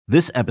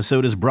This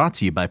episode is brought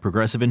to you by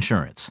Progressive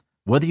Insurance.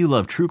 Whether you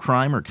love true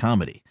crime or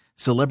comedy,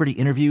 celebrity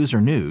interviews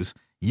or news,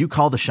 you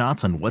call the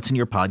shots on what's in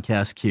your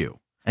podcast queue.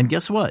 And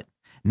guess what?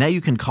 Now you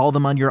can call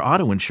them on your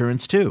auto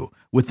insurance too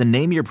with the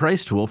Name Your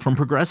Price tool from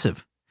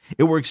Progressive.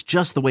 It works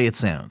just the way it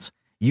sounds.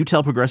 You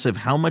tell Progressive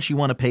how much you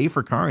want to pay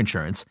for car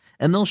insurance,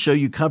 and they'll show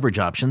you coverage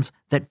options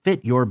that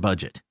fit your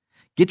budget.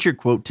 Get your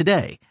quote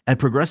today at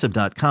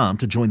Progressive.com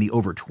to join the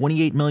over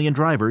 28 million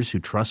drivers who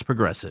trust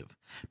Progressive.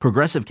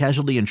 Progressive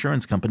Casualty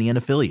Insurance Company and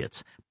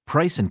Affiliates.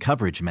 Price and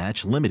coverage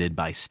match limited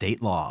by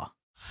state law.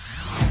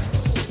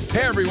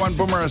 Hey everyone,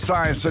 Boomer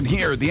Esiason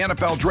here. The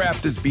NFL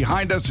Draft is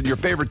behind us and your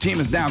favorite team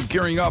is now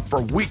gearing up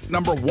for week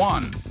number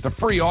 1. The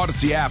free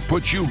Odyssey app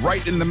puts you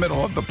right in the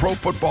middle of the pro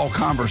football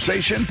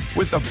conversation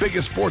with the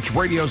biggest sports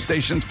radio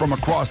stations from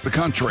across the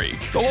country.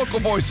 The local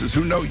voices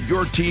who know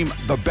your team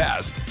the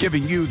best,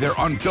 giving you their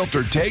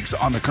unfiltered takes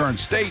on the current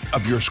state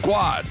of your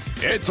squad.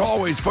 It's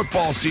always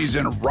football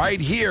season right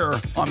here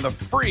on the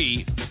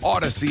free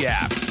Odyssey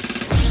app.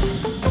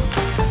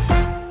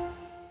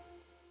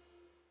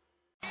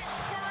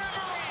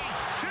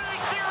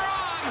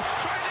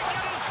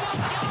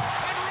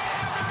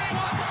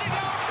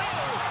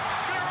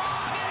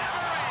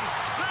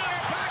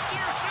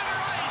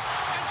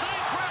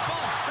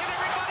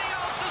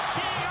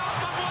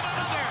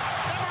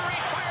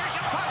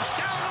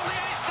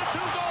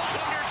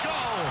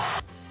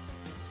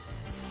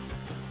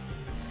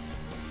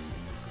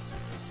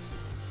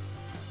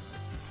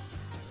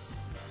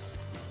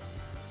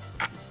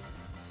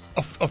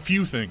 A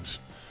few things.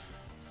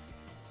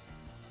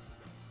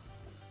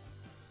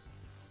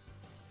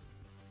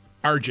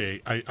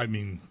 RJ, I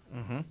mean,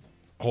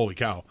 holy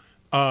cow.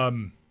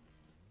 The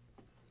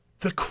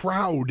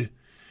crowd,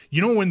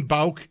 you know when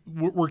Bauk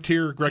worked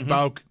here, Greg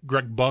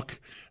Buck,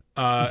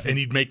 and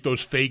he'd make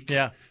those fake,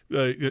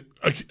 we'd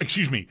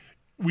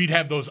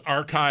have those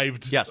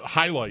archived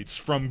highlights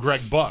from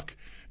Greg Buck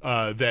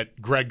that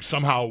Greg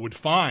somehow would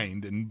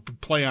find and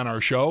play on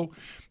our show.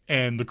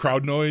 And the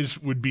crowd noise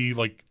would be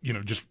like,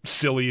 just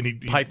silly, and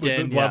he'd piped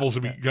in, levels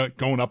would be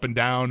going up and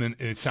down, and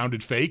it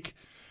sounded fake.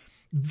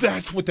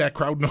 That's what that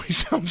crowd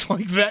noise sounds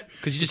like. That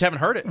because you just haven't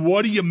heard it.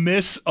 What do you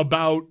miss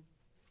about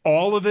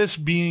all of this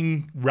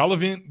being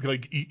relevant,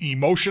 like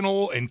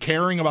emotional, and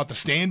caring about the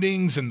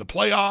standings and the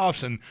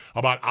playoffs, and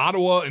about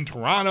Ottawa and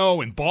Toronto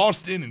and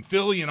Boston and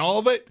Philly and all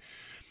of it?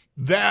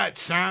 That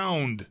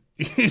sound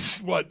is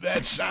what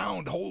that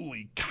sound.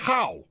 Holy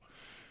cow!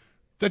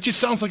 That just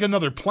sounds like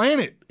another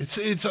planet.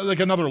 It's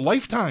like another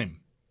lifetime.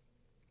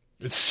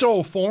 It's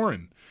so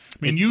foreign. I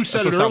mean, you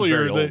said it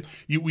earlier that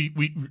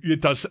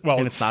it does well.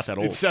 And it's not that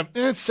old.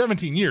 It's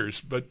 17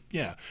 years, but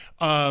yeah.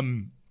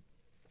 The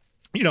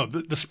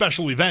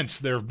special events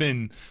there's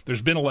been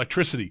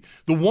electricity.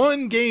 The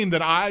one game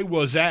that I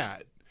was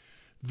at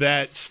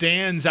that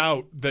stands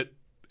out that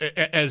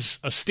as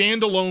a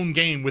standalone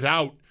game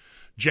without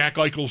Jack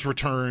Eichel's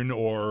return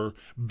or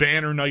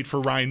banner night for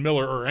Ryan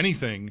Miller or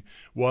anything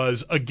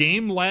was a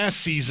game last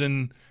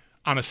season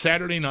on a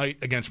Saturday night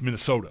against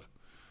Minnesota.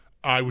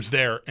 I was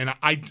there, and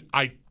I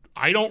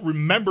don't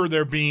remember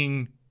there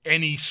being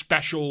any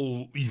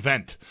special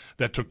event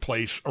that took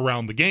place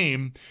around the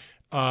game.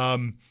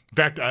 In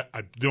fact,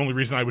 the only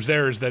reason I was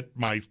there is that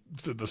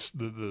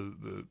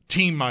the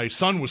team my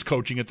son was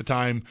coaching at the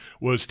time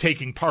was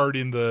taking part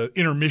in the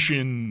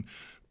intermission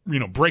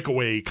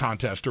breakaway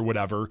contest or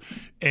whatever.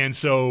 And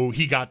so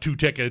he got 2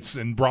 tickets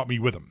and brought me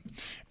with him.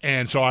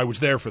 And so I was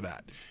there for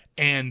that.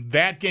 And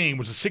that game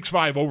was a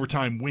 6-5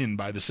 overtime win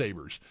by the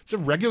Sabres. It's a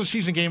regular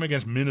season game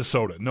against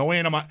Minnesota. No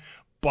animosity,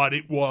 but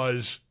it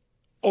was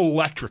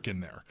electric in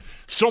there.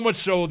 So much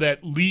so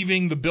that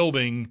leaving the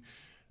building,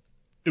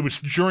 it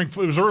was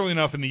early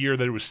enough in the year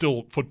that it was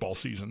still football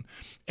season,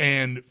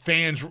 and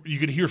you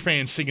could hear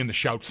fans singing the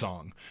shout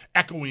song,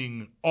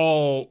 echoing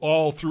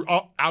all through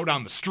out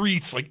on the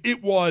streets. Like,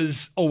 it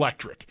was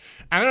electric.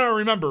 And I don't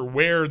remember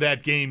where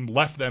that game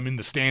left them in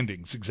the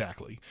standings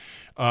exactly,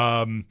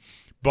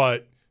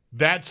 but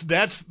that's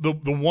the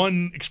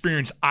one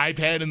experience I've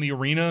had in the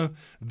arena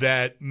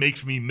that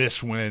makes me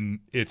miss when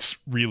it's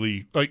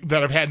really like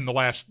that I've had in the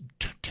last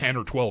 10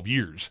 or 12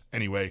 years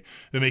anyway,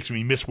 that makes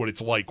me miss what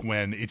it's like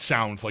when it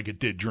sounds like it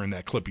did during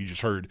that clip you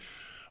just heard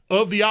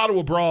of the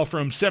Ottawa Brawl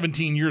from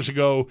 17 years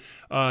ago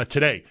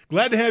today.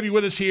 Glad to have you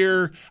with us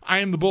here. I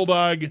am the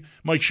Bulldog.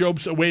 Mike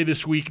Shobes away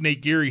this week.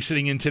 Nate Geary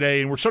sitting in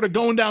today, and we're sort of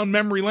going down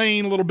memory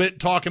lane a little bit,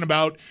 talking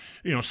about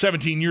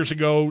 17 years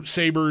ago,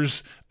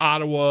 Sabres,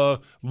 Ottawa,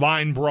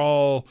 line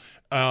brawl,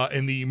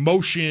 and the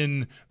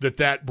emotion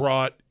that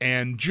brought,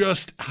 and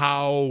just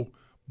how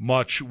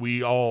much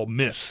we all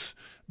miss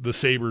the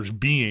Sabres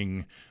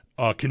being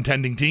a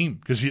contending team,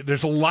 because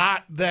there's a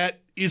lot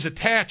that is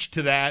attached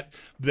to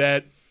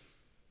that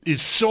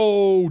is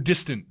so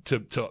distant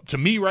to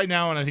me right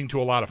now, and I think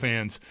to a lot of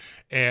fans.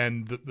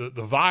 And the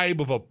vibe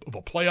of a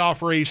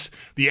playoff race,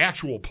 the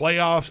actual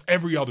playoffs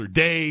every other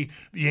day,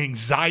 the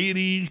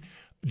anxiety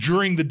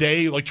during the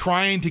day, like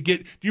trying to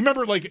get. Do you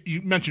remember, like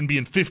you mentioned,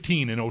 being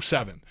 15 in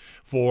 07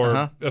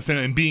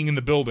 and being in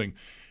the building?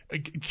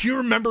 Can you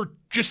remember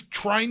just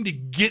trying to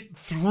get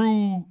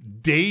through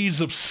days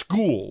of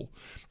school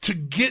to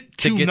get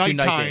to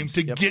nighttime,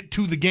 to get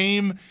to the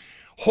game?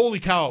 Holy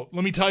cow.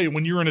 Let me tell you,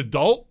 when you're an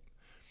adult,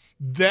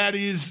 that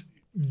is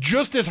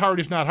just as hard,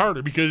 if not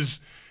harder, because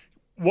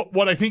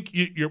what I think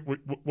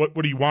what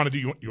do you want to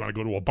do? You want to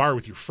go to a bar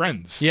with your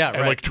friends at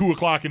like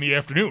 2:00 in the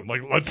afternoon.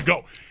 Like, let's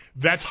go.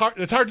 That's hard.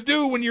 That's hard to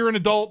do when you're an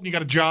adult and you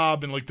got a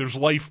job and like there's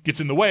life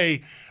gets in the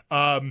way.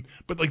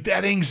 But like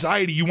that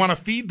anxiety, you want to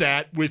feed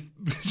that with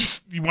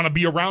you want to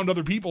be around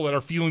other people that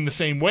are feeling the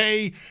same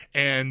way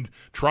and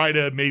try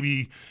to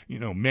maybe,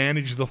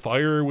 manage the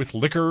fire with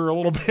liquor a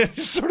little bit,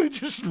 sort of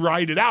just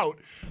ride it out.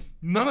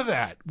 None of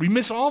that. We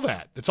miss all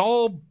that. It's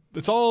all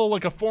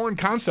like a foreign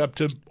concept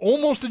to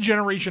almost a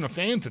generation of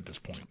fans at this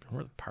point.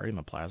 Remember the party in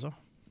the plaza?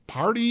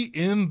 Party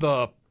in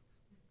the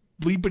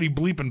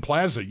bleepity-bleeping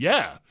plaza.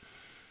 Yeah.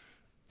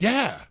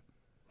 Yeah.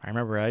 I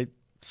remember I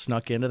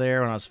snuck into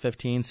there when I was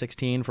 15,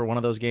 16 for one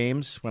of those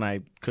games when I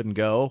couldn't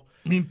go.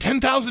 I mean,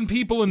 10,000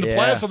 people in the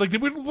plaza. Like,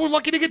 we're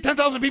lucky to get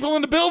 10,000 people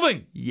in the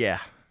building. Yeah.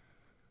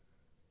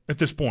 At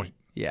this point.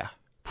 Yeah.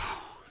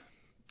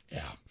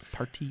 Yeah.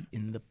 Party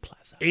in the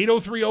plaza.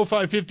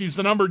 803-0550 is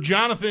the number.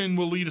 Jonathan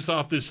will lead us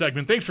off this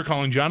segment. Thanks for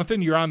calling,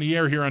 Jonathan. You're on the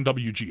air here on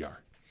WGR.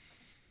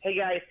 Hey,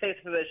 guys. Thanks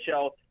for this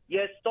show.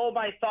 You stole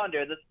my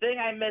thunder. The thing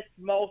I miss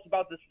most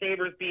about the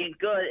Sabres being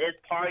good is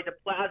party the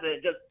plaza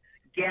and just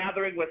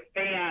gathering with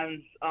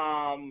fans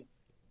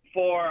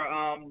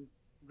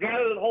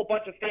gathering with a whole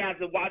bunch of fans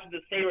and watching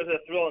the Sabres in a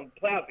thrilling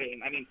playoff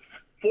game. I mean,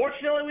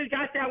 fortunately, we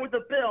got that with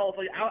the Bills.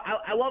 Like,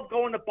 I love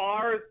going to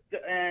bars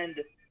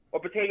or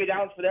Batavia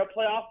Downs for their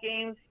playoff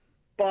games,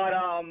 but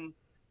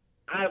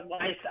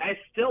I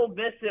still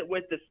miss it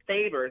with the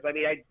Sabres. I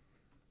mean,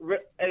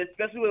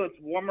 especially when it's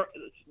warmer.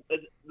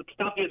 The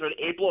playoff games are in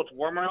April. It's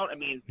warmer out. I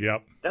mean,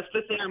 that's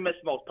the thing I miss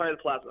most, part of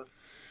the plaza.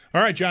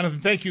 All right, Jonathan,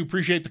 thank you.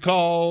 Appreciate the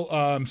call.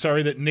 I'm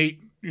sorry that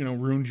Nate,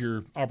 ruined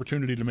your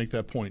opportunity to make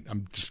that point.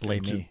 I'm just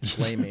blame me.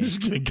 Blame me.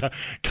 Just kidding.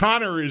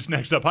 Connor is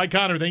next up. Hi,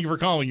 Connor. Thank you for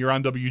calling. You're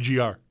on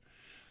WGR.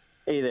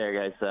 Hey there,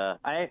 guys.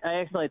 I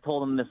actually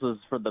told him this was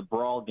for the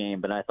brawl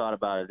game, but I thought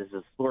about it. This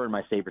is Florida in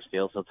my Sabres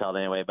field, so I'll tell it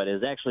anyway. But it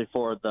was actually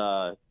for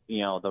the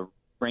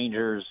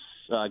Rangers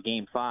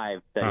Game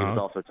 5 that he was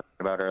also talking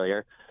about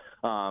earlier.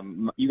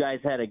 You guys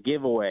had a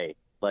giveaway,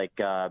 like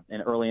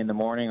early in the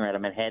morning, or at a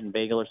Manhattan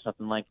Bagel or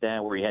something like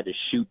that, where you had to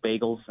shoot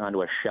bagels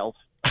onto a shelf.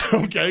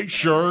 Okay,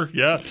 sure,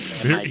 yeah.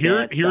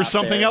 Here's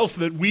something else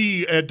that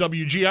we at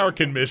WGR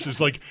can miss is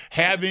like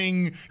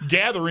having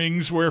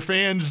gatherings where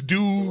fans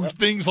do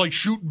things like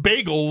shoot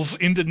bagels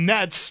into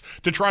nets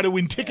to try to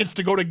win tickets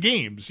to go to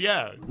games.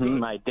 Yeah.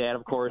 My dad,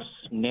 of course,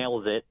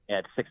 nails it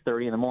at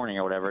 6:30 in the morning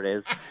or whatever it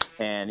is.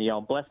 And,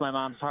 bless my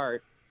mom's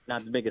heart,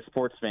 not the biggest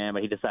sports fan,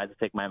 but he decides to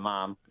take my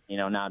mom,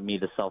 not me,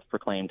 the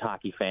self-proclaimed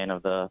hockey fan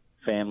of the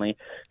family.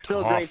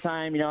 Still a great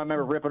time. I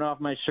remember ripping off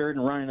my shirt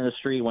and running in the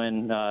street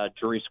when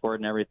Drury scored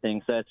and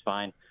everything, so that's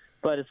fine.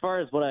 But as far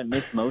as what I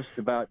miss most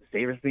about the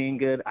Sabres being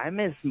good, I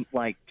miss,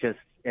 just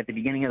at the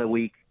beginning of the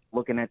week,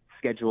 looking at the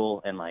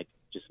schedule and,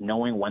 just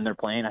knowing when they're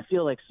playing. I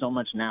feel like so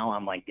much now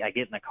I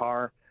get in the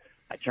car,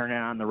 I turn it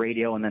on the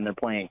radio, and then they're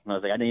playing. And I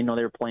was like, I didn't even know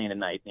they were playing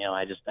tonight.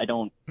 I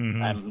don't,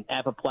 I'm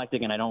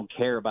apoplectic, and I don't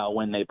care about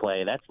when they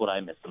play. That's what I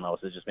miss the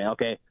most, is just being,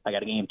 okay, I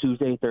got a game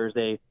Tuesday,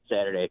 Thursday,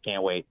 Saturday. I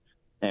can't wait.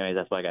 Anyways,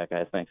 that's what I got,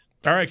 guys. Thanks.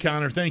 All right,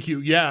 Connor. Thank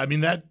you. Yeah, I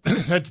mean that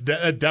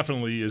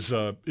definitely is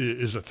a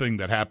thing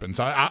that happens.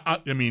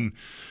 I mean,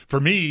 for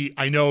me,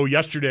 I know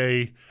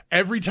yesterday,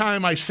 every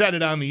time I said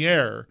it on the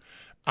air,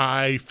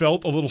 I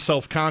felt a little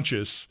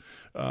self-conscious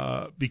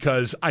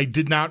because I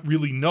did not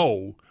really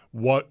know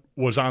what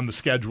was on the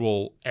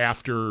schedule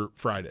after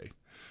Friday.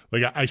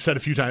 Like I said a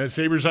few times,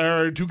 Sabres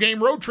are a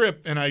 2-game road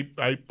trip, and I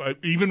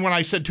even when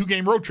I said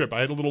 2-game road trip,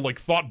 I had a little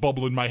thought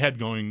bubble in my head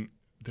going,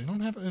 they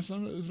don't have is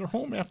their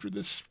home after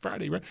this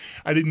Friday, right?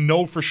 I didn't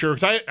know for sure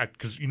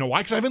because you know why?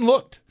 Because I haven't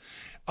looked.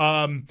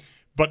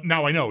 But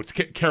now I know it's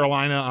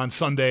Carolina on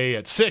Sunday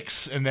at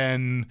 6, and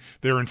then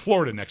they're in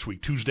Florida next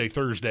week, Tuesday,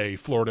 Thursday,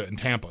 Florida and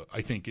Tampa.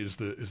 I think is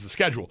the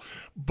schedule.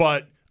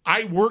 But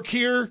I work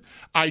here.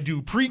 I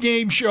do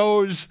pregame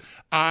shows.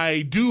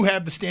 I do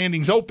have the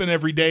standings open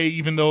every day,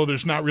 even though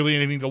there's not really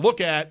anything to look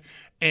at.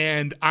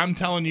 And I'm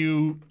telling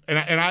you,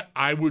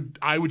 I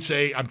would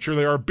say, I'm sure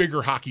there are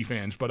bigger hockey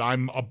fans, but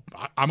I'm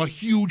a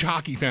huge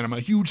hockey fan. I'm a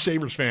huge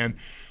Sabres fan.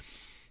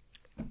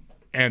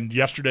 And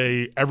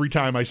yesterday, every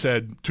time I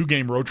said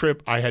 2-game road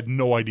trip, I had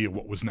no idea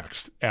what was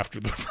next after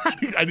the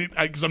Friday.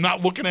 Because I'm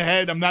not looking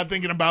ahead. I'm not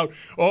thinking about,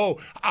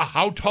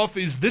 how tough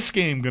is this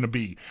game going to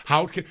be?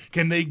 How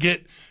can they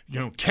get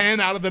 10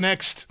 out of the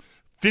next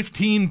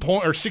 15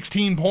 or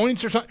 16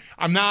 points or something?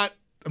 I'm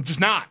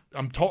just not.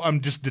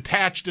 I'm just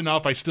detached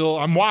enough.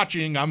 I'm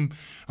watching. I'm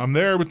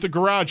there with the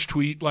garage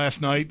tweet last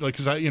night,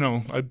 because I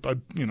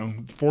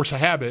force a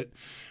habit.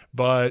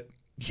 But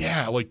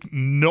yeah,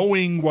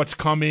 knowing what's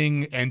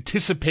coming,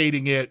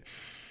 anticipating it.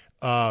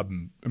 I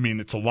mean,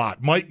 it's a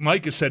lot.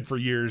 Mike has said for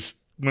years,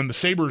 when the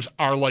Sabres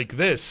are like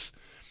this,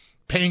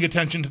 paying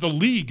attention to the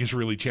league is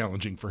really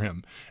challenging for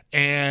him,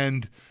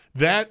 and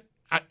that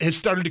has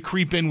started to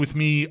creep in with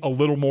me a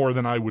little more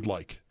than I would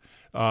like.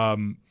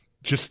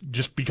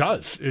 Just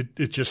because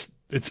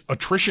it's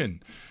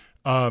attrition.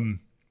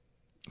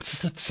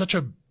 It's just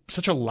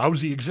such a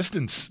lousy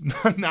existence,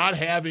 not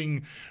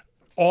having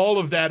all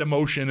of that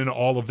emotion and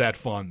all of that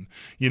fun.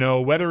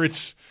 Whether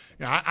it's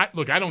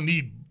look, I don't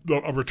need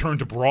a return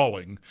to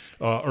brawling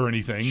or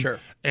anything. Sure.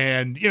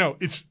 And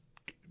it's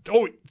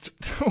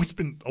always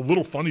been a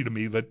little funny to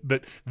me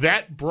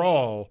that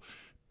brawl,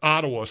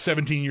 Ottawa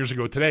 17 years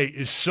ago today,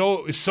 is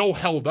so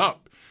held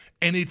up,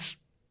 and it's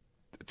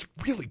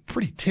really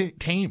pretty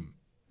tame.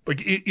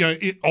 Like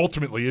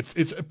ultimately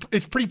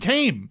it's pretty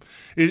tame.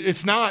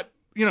 It's not.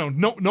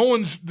 No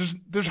one's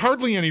there's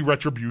hardly any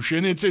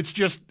retribution. It's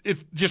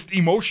just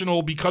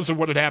emotional because of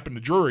what had happened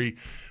to Drury.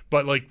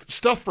 But like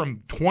stuff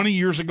from 20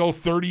 years ago,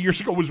 30 years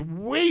ago was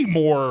way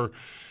more,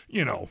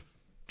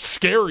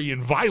 scary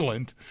and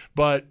violent.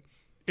 But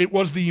it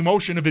was the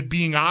emotion of it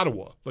being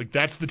Ottawa. Like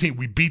that's the team.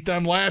 We beat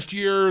them last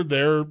year.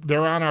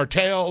 They're on our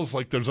tails.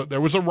 Like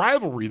there was a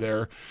rivalry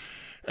there,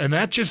 and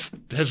that just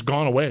has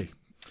gone away.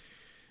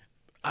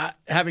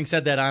 Having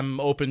said that, I'm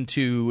open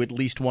to at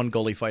least one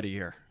goalie fight a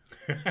year.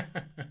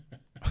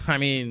 I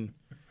mean,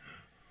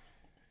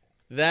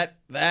 that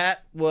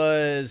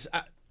was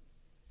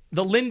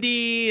the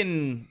Lindy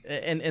and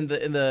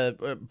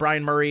the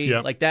Brian Murray,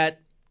 yep. Like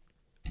that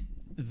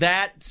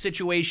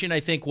situation. I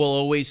think will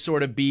always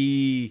sort of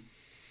be,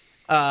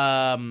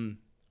 like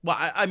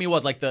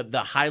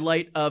the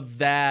highlight of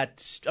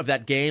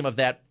that game, of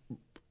that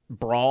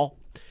brawl.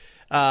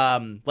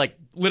 Like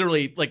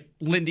literally, like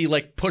Lindy,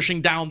 like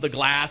pushing down the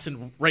glass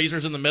and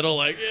Razor's in the middle,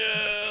 like,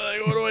 yeah,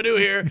 like, what do I do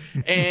here?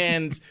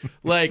 And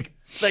like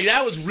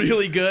that was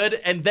really good.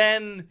 And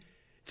then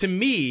to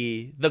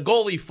me, the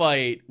goalie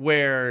fight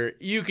where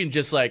you can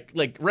just like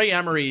Ray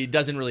Emery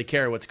doesn't really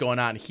care what's going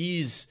on.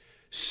 He's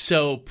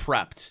so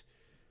prepped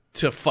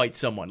to fight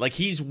someone. Like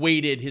he's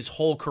waited his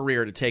whole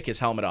career to take his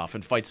helmet off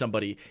and fight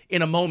somebody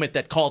in a moment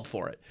that called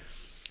for it.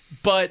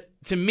 But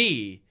to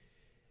me,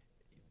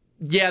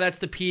 yeah, that's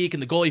the peak,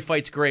 and the goalie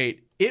fight's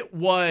great. It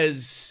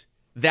was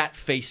that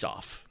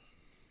face-off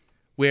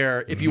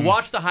where if you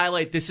watch the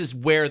highlight, this is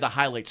where the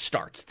highlight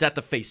starts. It's at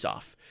the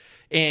face-off.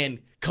 And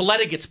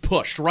Coletta gets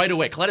pushed right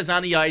away. Coletta's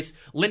on the ice.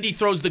 Lindy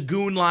throws the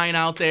goon line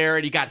out there,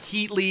 and you got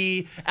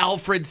Heatley,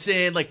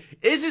 Alfredson. Like,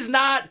 this is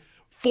not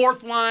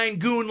fourth line,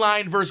 goon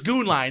line versus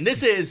goon line.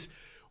 This is,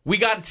 we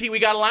got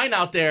a line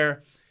out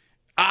there.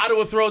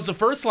 Ottawa throws the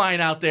first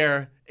line out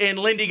there, and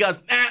Lindy goes,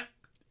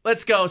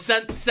 let's go.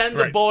 Send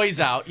the boys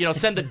out.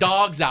 Send the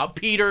dogs out.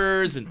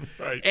 Peters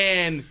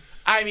and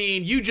I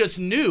mean, you just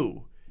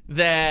knew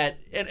that.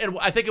 And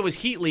I think it was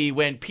Heatley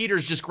when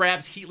Peters just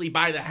grabs Heatley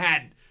by the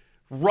head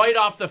right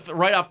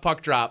off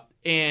puck drop,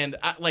 and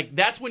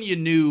that's when you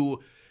knew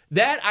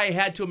that. I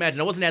had to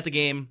imagine. I wasn't at the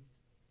game,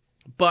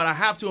 but I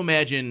have to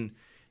imagine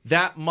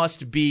that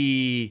must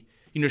be,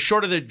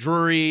 short of the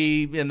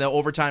Drury in the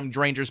overtime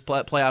Rangers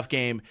playoff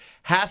game,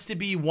 has to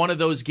be one of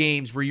those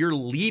games where you're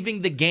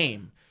leaving the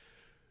game.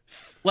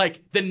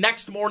 Like, the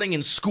next morning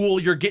in school,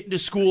 you're getting to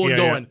school and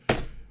going, yeah.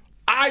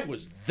 I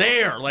was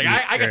there. Like,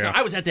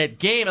 I was at that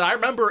game, and I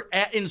remember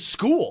in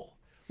school,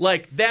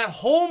 like, that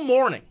whole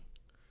morning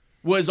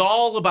was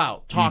all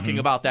about talking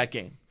about that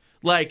game.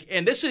 Like,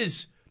 and this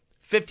is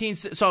 15,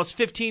 so I was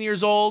 15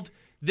 years old.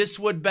 This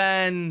would have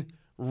been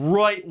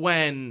right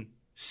when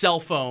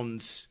cell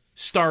phones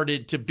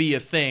started to be a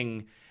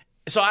thing.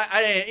 So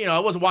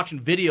I wasn't watching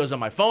videos on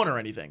my phone or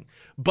anything,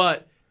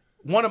 but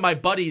one of my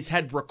buddies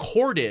had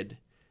recorded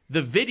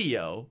the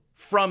video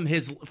from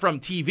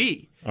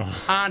TV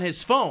on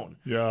his phone.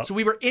 Yeah. So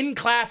we were in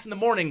class in the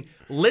morning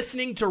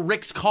listening to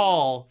Rick's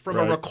call from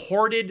a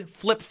recorded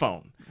flip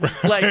phone.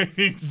 Like,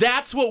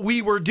 that's what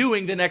we were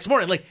doing the next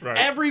morning. Like,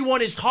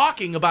 everyone is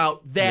talking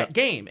about that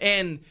game.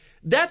 And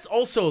that's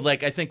also,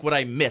 like, I think what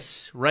I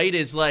miss, right,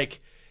 is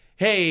like,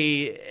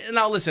 hey,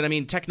 now listen, I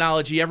mean,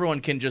 technology, everyone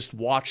can just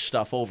watch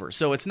stuff over.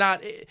 So it's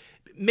not,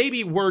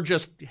 maybe we're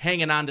just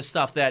hanging on to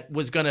stuff that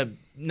was going to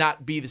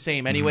not be the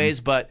same anyways,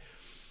 but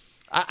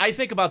I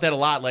think about that a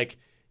lot. Like,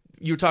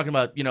 you were talking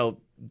about,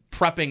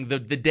 prepping the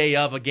day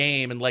of a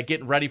game and, like,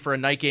 getting ready for a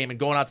night game and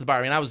going out to the bar.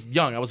 I mean, I was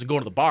young. I wasn't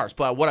going to the bars.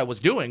 But what I was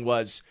doing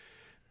was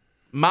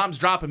mom's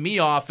dropping me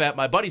off at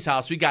my buddy's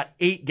house. We got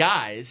 8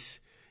 guys,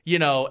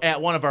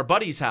 at one of our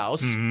buddies'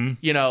 house,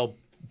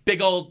 big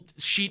old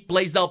sheet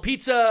Blaisdell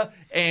pizza,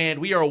 and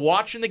we are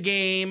watching the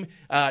game,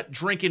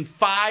 drinking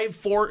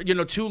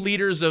 2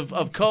 liters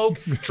of Coke,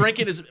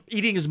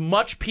 eating as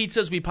much pizza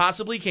as we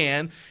possibly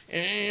can,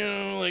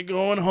 and like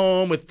going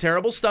home with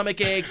terrible stomach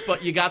aches.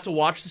 But you got to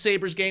watch the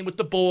Sabres game with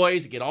the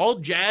boys, get all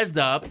jazzed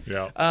up.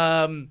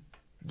 It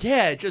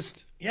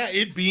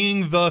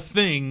being the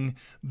thing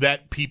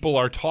that people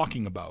are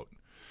talking about,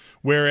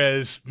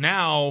 whereas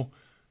now.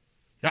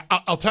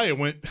 I'll tell you,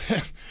 when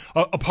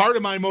a part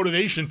of my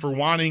motivation for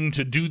wanting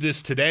to do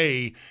this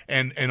today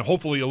and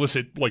hopefully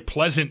elicit like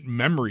pleasant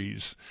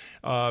memories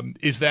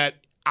is that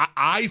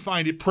I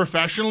find it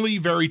professionally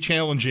very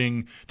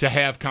challenging to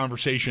have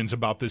conversations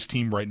about this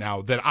team right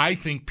now that I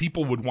think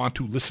people would want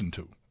to listen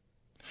to.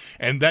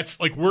 And that's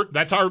like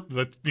that's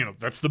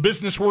the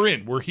business we're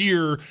in. We're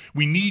here.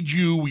 We need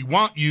you. We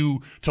want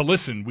you to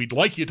listen. We'd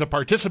like you to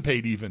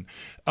participate even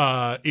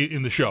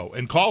in the show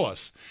and call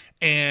us.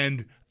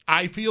 And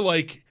I feel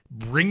like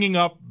bringing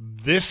up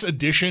this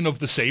edition of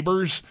the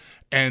Sabres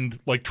and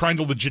like trying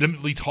to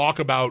legitimately talk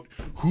about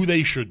who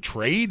they should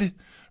trade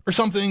or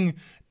something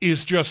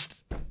is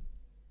just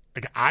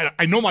like,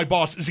 I know my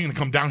boss isn't going to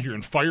come down here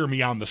and fire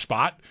me on the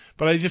spot,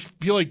 but I just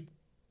feel like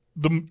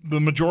the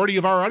majority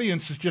of our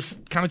audience is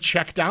just kind of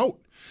checked out.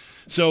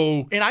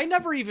 So, and I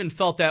never even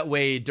felt that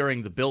way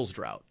during the Bills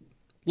drought.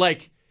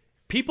 Like,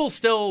 people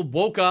still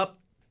woke up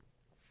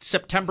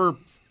September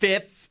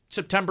 5th,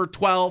 September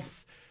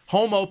 12th,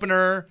 home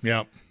opener.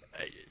 Yeah.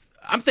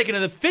 I'm thinking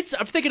of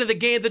the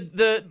game,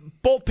 the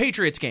both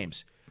Patriots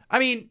games. I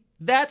mean,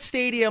 that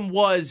stadium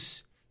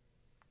was,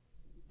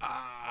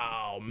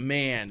 oh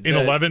man, in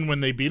 11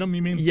 when they beat them.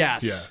 You mean?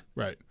 Yes. Yeah.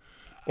 Right.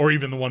 Or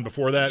even the one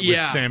before that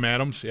with Sam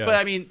Adams. Yeah. But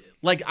I mean,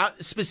 like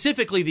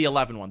specifically the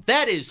 11 one.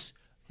 That is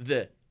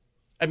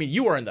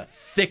you are in the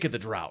thick of the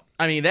drought.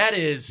 I mean, that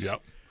is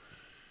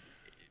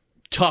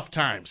tough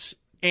times,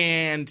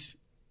 and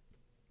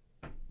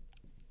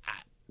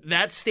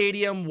that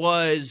stadium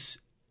was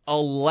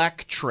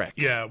electric.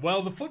 Yeah,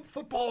 well, the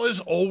football has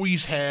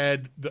always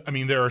had,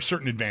 there are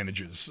certain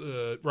advantages,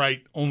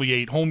 right? Only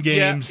 8 home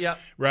games,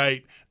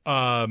 right?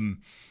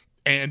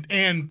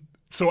 And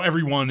so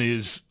everyone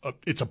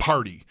it's a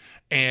party.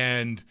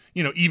 And,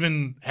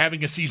 even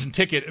having a season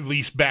ticket, at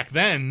least back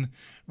then,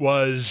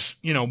 was,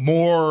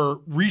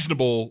 more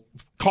reasonable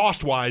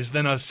cost-wise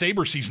than a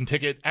Sabre season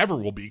ticket ever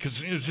will be,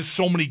 because it's just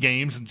so many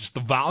games and just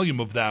the volume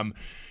of them.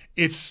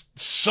 It's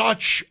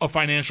such a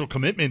financial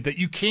commitment that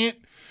you can't.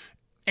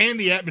 And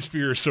the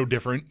atmosphere is so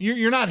different.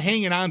 You're not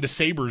hanging on to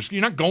Sabres.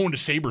 You're not going to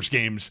Sabres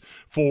games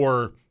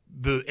for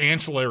the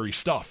ancillary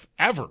stuff,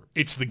 ever.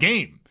 It's the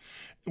game.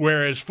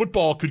 Whereas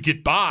football could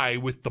get by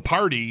with the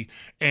party,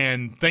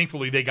 and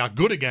thankfully they got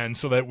good again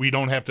so that we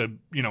don't have to,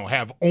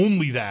 have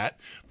only that.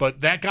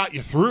 But that got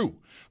you through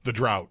the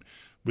drought.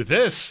 With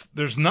this,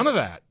 there's none of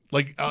that.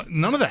 Like,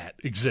 none of that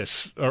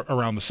exists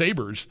around the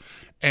Sabres.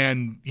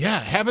 And,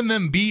 having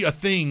them be a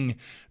thing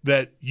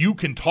that you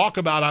can talk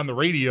about on the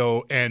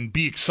radio and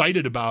be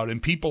excited about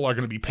and people are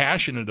going to be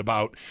passionate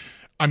about.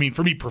 I mean,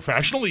 for me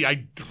professionally,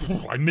 I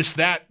miss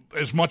that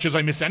as much as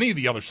I miss any of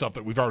the other stuff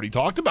that we've already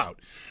talked about.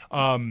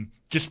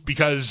 Just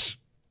because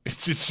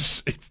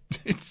it's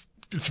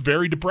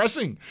very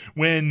depressing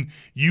when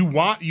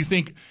you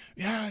think,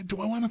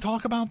 do I want to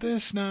talk about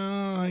this? No,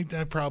 I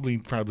probably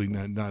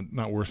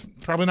not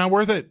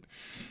worth it.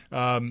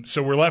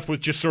 So we're left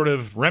with just sort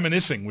of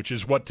reminiscing, which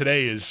is what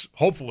today is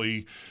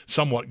hopefully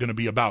somewhat going to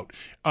be about.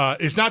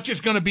 It's not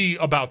just going to be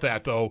about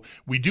that, though.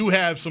 We do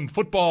have some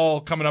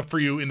football coming up for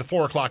you in the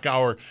 4 o'clock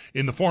hour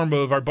in the form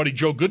of our buddy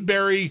Joe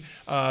Goodberry.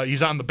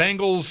 He's on the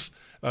Bengals.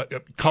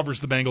 Covers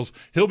the Bengals.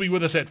 He'll be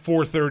with us at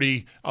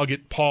 4:30. I'll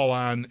get Paul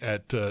on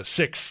at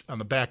 6 on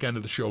the back end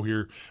of the show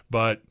here.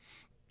 But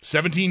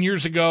 17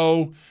 years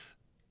ago,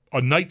 a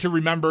night to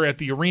remember at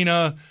the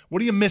arena.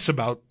 What do you miss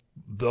about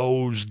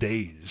those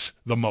days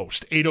the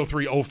most?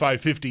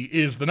 803-0550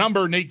 is the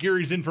number. Nate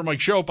Geary's in for Mike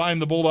Shope. I'm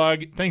the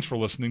Bulldog. Thanks for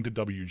listening to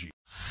WG.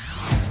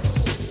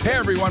 Hey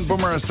everyone,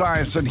 Boomer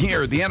Esiason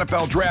here. The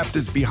NFL Draft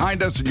is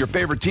behind us and your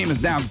favorite team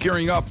is now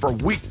gearing up for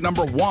week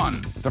number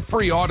 1. The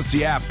free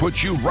Odyssey app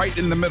puts you right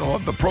in the middle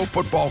of the pro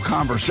football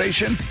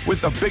conversation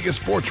with the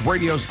biggest sports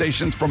radio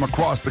stations from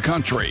across the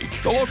country.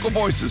 The local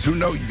voices who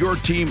know your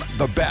team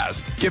the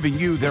best, giving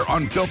you their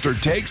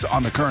unfiltered takes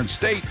on the current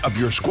state of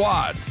your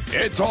squad.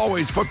 It's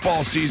always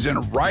football season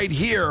right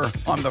here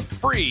on the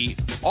free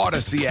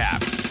Odyssey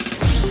app.